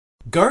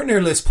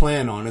Gartner lists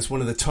Planon as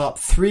one of the top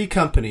 3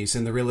 companies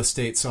in the real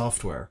estate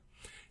software.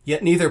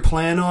 Yet neither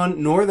Planon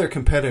nor their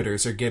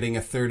competitors are getting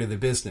a third of the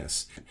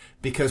business,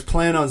 because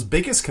Planon's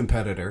biggest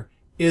competitor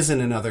isn't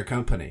another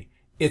company.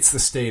 It's the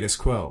status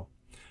quo.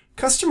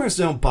 Customers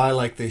don't buy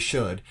like they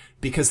should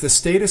because the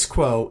status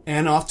quo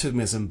and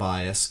optimism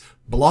bias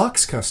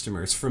blocks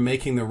customers from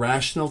making the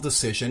rational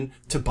decision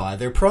to buy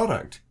their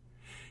product.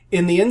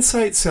 In the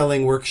Insight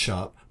Selling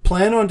Workshop,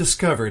 Planon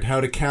discovered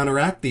how to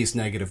counteract these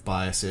negative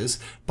biases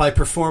by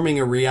performing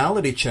a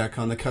reality check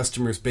on the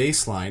customer's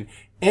baseline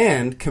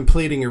and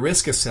completing a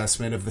risk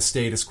assessment of the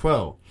status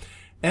quo.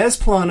 As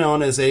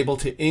Planon is able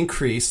to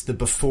increase the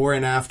before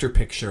and after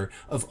picture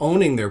of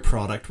owning their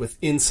product with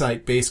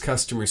insight-based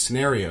customer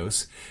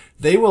scenarios,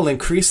 they will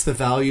increase the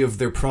value of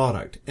their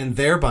product and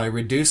thereby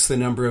reduce the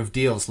number of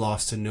deals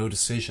lost to no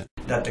decision.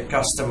 That the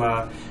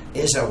customer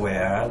is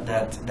aware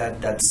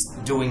that's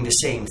doing the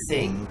same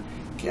thing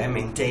and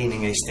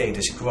maintaining a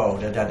status quo,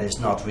 that is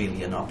not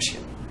really an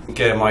option.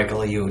 Okay,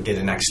 Michael, you did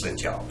an excellent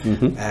job.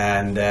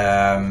 And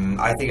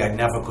I think I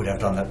never could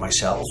have done that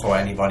myself or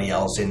anybody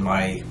else in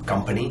my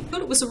company. I thought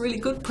it was a really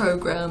good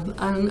program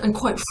and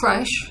quite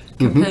fresh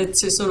compared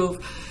to sort of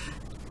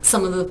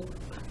some of the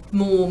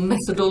more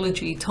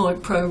methodology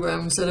type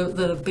programs that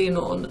have been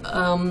on.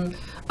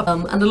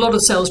 And a lot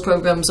of sales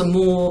programs are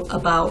more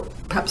about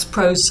perhaps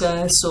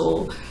process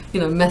or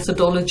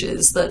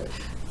methodologies that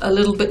are a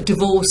little bit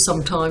divorced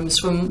sometimes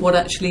from what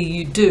actually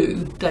you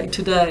do day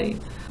to day.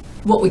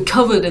 What we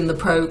covered in the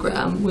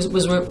program was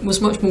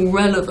much more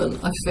relevant,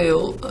 I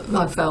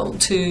felt,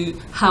 to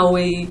how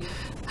we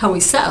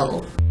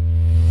sell.